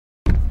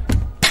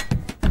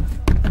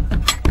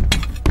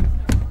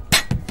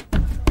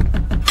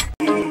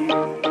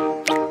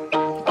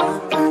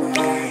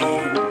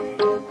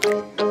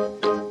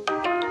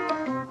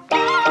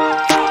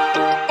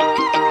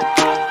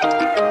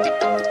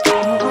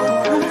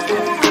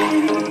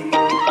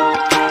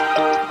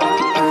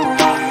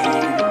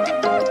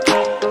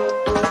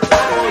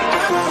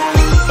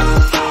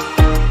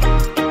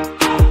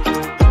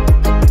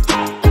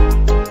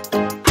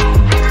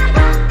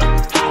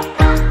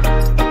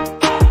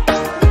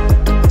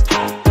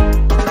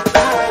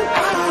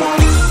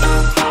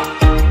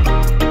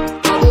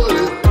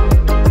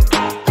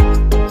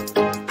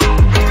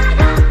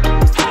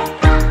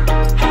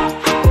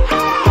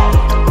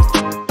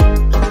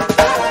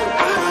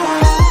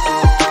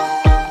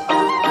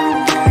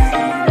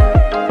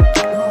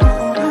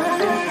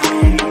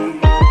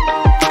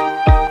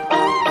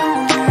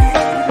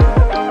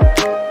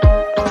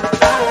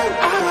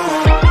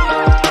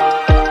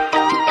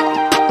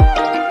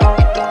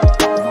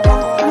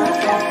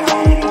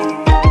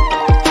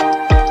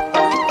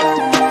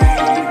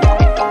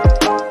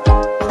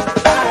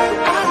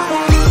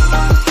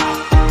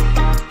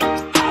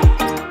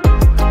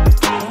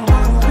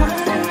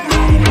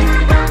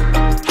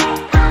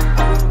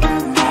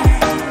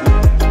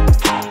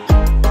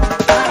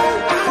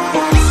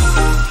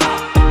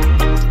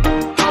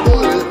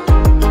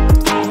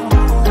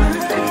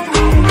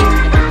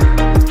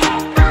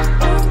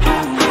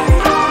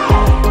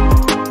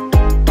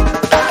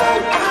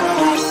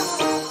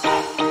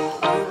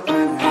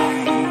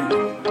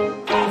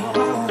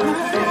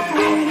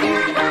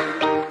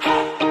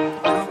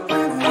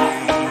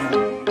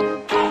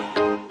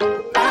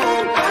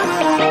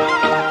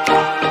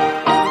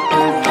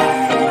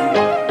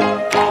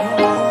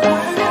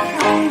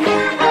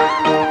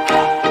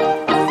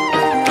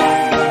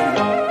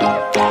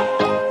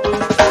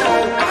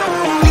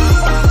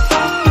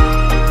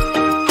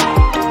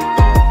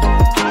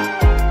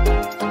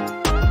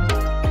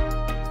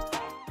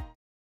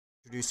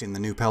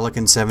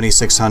Pelican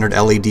 7600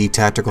 LED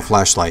tactical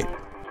flashlight.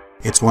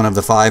 It's one of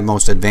the 5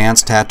 most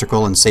advanced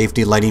tactical and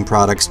safety lighting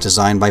products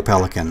designed by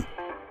Pelican.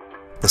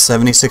 The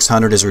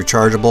 7600 is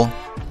rechargeable,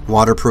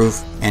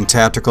 waterproof, and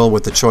tactical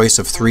with the choice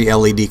of 3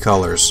 LED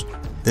colors.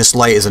 This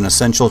light is an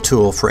essential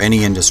tool for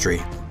any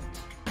industry.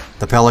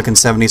 The Pelican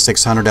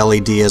 7600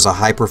 LED is a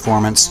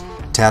high-performance,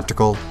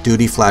 tactical,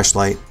 duty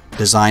flashlight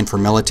designed for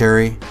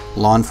military,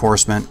 law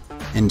enforcement,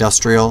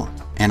 industrial,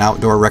 and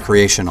outdoor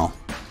recreational.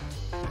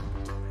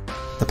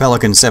 The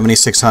Pelican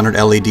 7600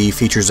 LED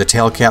features a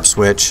tail cap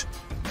switch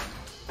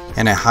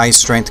and a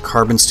high-strength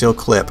carbon steel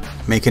clip,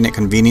 making it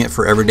convenient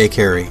for everyday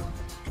carry.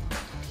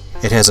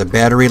 It has a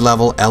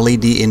battery-level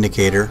LED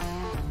indicator,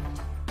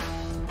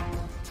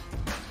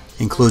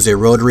 includes a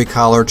rotary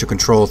collar to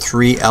control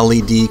 3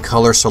 LED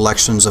color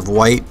selections of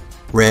white,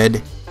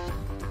 red,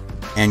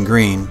 and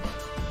green,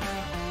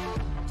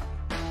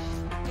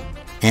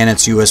 and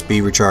it's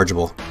USB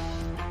rechargeable.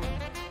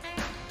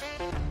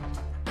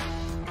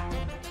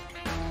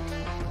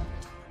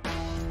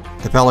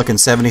 The Pelican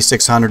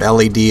 7600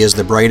 LED is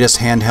the brightest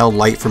handheld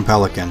light from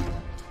Pelican.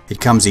 It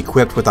comes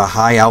equipped with a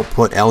high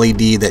output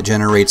LED that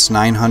generates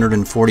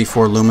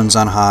 944 lumens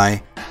on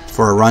high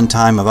for a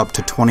runtime of up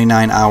to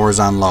 29 hours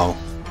on low.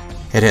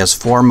 It has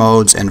 4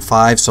 modes and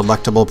 5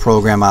 selectable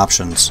program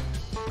options.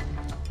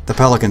 The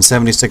Pelican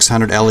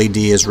 7600 LED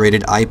is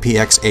rated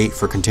IPX8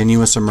 for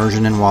continuous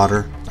immersion in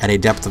water at a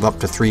depth of up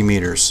to 3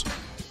 meters.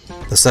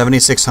 The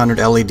 7600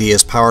 LED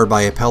is powered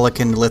by a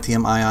Pelican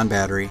lithium-ion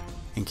battery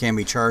and can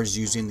be charged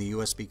using the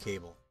USB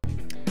cable.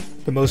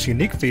 The most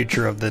unique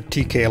feature of the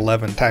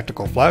TK11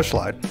 tactical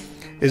flashlight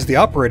is the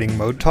operating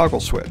mode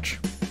toggle switch.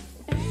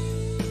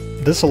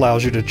 This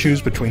allows you to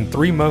choose between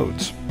 3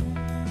 modes.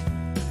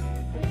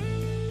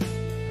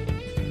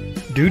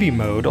 Duty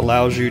mode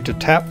allows you to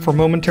tap for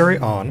momentary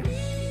on,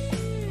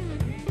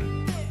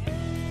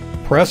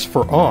 press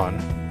for on,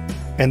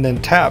 and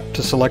then tap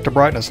to select a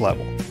brightness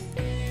level.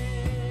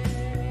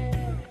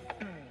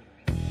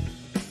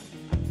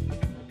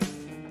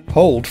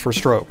 Hold for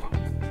strobe.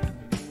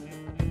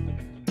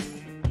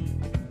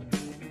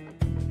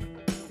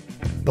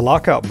 The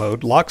lockout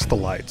mode locks the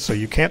light so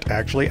you can't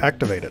actually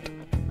activate it.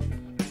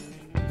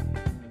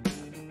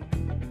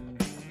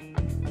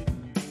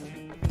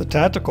 The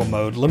tactical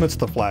mode limits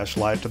the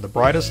flashlight to the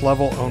brightest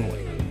level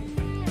only.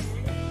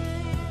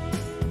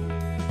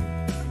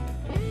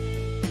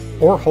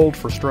 Or hold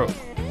for strobe.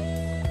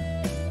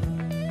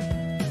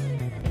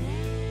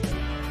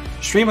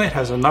 Streamlight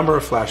has a number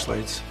of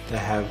flashlights that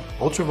have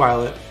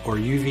ultraviolet or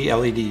UV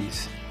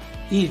LEDs,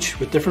 each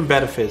with different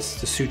benefits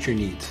to suit your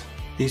needs.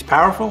 These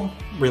powerful,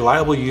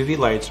 reliable UV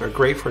lights are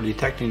great for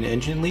detecting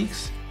engine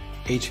leaks,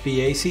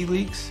 HVAC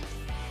leaks,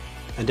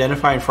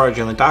 identifying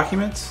fraudulent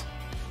documents,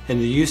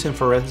 and the use in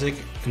forensic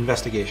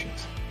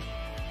investigations.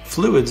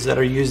 Fluids that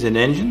are used in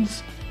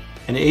engines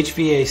and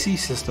HVAC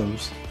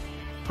systems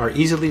are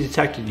easily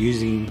detected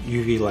using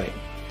UV light.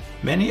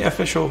 Many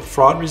official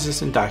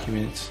fraud-resistant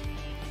documents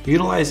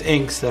utilize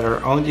inks that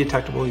are only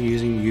detectable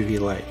using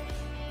UV light.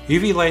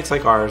 UV lights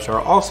like ours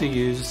are also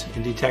used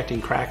in detecting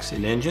cracks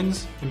in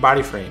engines and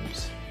body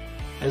frames,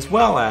 as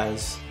well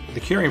as the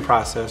curing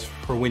process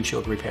for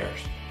windshield repairs.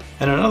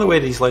 And another way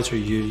these lights are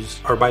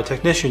used are by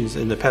technicians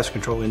in the pest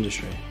control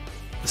industry.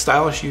 The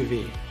stylish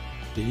UV.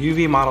 The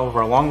UV model of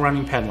our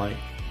long-running pen light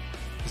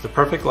is the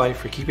perfect light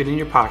for keeping it in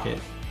your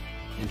pocket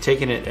and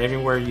taking it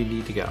everywhere you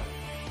need to go.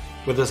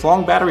 With this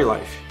long battery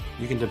life,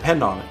 you can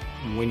depend on it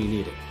when you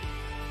need it.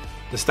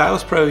 The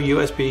Stylus Pro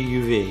USB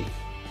UV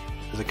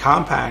is a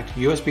compact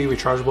USB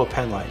rechargeable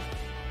pen light,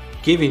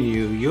 giving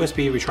you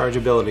USB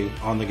rechargeability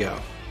on the go.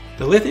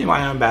 The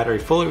lithium-ion battery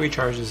fully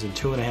recharges in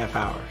 2.5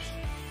 hours.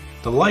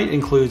 The light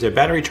includes a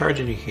battery charge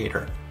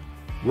indicator,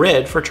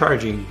 red for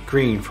charging,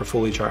 green for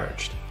fully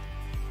charged.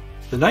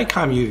 The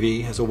Nightcom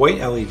UV has a white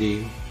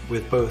LED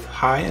with both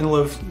high and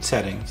low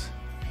settings,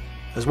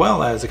 as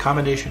well as a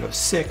combination of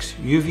 6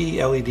 UV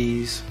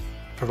LEDs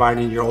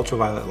providing your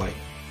ultraviolet light.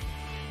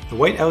 The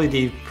white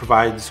LED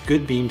provides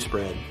good beam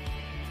spread,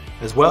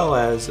 as well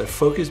as a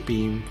focused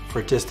beam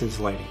for distance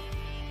lighting.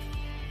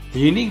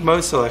 The unique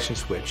mode selection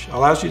switch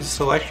allows you to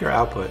select your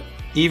output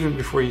even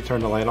before you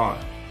turn the light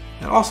on.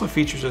 It also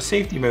features a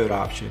safety mode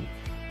option,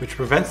 which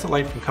prevents the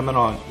light from coming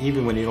on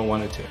even when you don't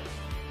want it to.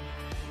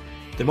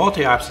 The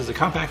multi-ops is a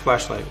compact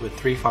flashlight with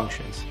 3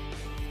 functions: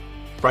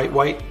 bright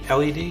white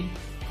LED,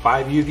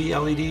 5 UV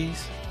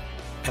LEDs,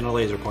 and a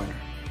laser pointer.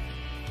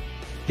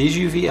 These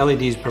UV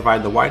LEDs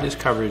provide the widest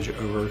coverage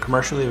over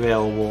commercially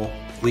available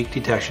leak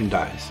detection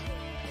dyes.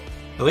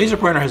 The laser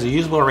pointer has a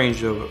usable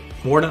range of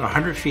more than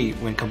 100 feet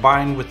when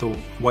combined with the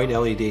white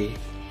LED,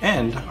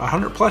 and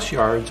 100 plus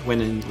yards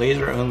when in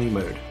laser-only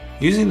mode.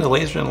 Using the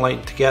laser and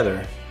light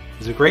together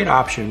is a great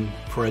option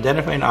for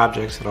identifying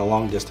objects at a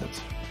long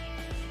distance.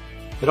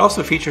 It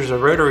also features a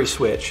rotary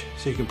switch,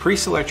 so you can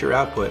pre-select your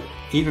output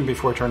even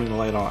before turning the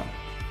light on.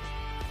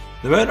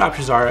 The mode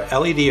options are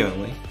LED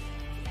only,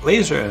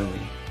 laser only,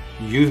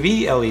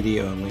 UV LED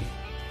only,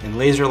 and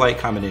laser light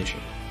combination.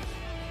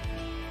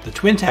 The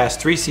Twin Task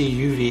 3C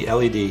UV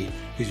LED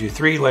gives you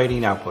 3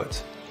 lighting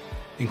outputs.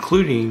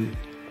 including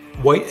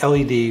white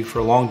LED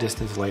for long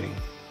distance lighting.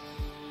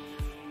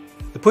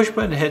 The push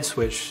button head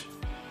switch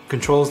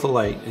controls the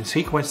light and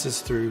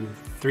sequences through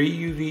 3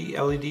 UV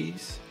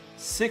LEDs,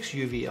 6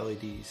 UV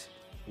LEDs,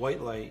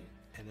 white light,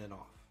 and then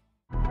off.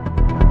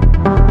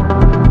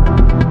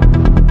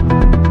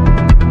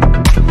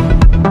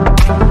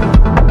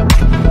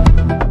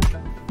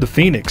 The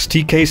Fenix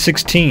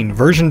TK16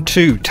 version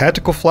 2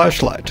 tactical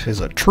flashlight is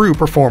a true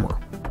performer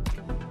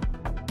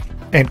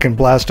and can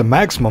blast a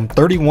maximum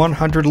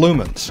 3100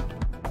 lumens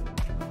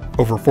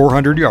over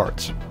 400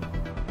 yards.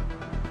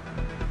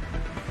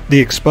 The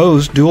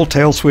exposed dual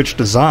tail switch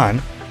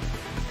design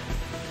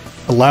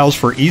allows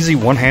for easy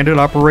one-handed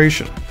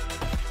operation.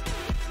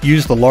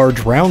 Use the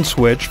large round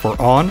switch for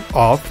on,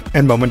 off,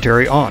 and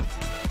momentary on.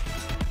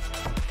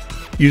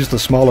 Use the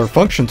smaller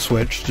function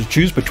switch to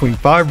choose between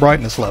 5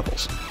 brightness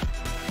levels.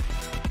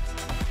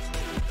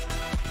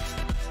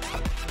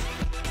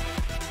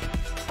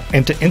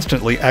 And to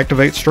instantly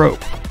activate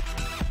strobe.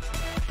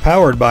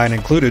 Powered by an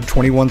included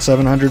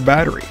 21700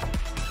 battery,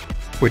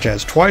 which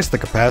has twice the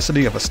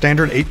capacity of a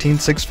standard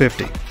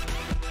 18650.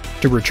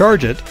 To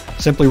recharge it,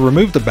 simply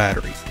remove the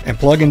battery and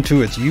plug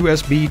into its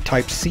USB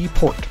Type-C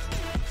port.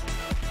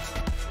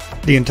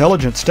 The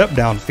intelligent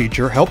step-down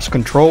feature helps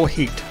control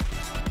heat.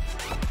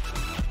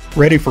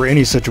 Ready for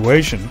any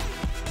situation,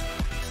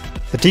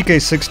 the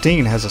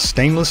TK16 has a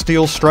stainless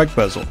steel strike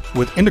bezel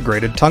with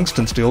integrated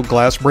tungsten steel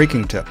glass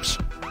braking tips.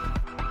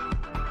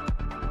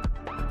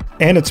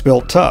 And it's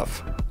built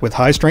tough, with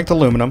high-strength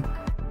aluminum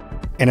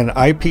and an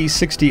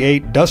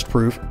IP68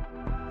 dustproof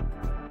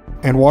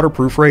and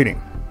waterproof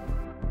rating.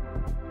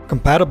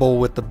 Compatible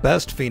with the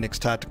best Fenix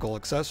tactical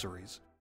accessories,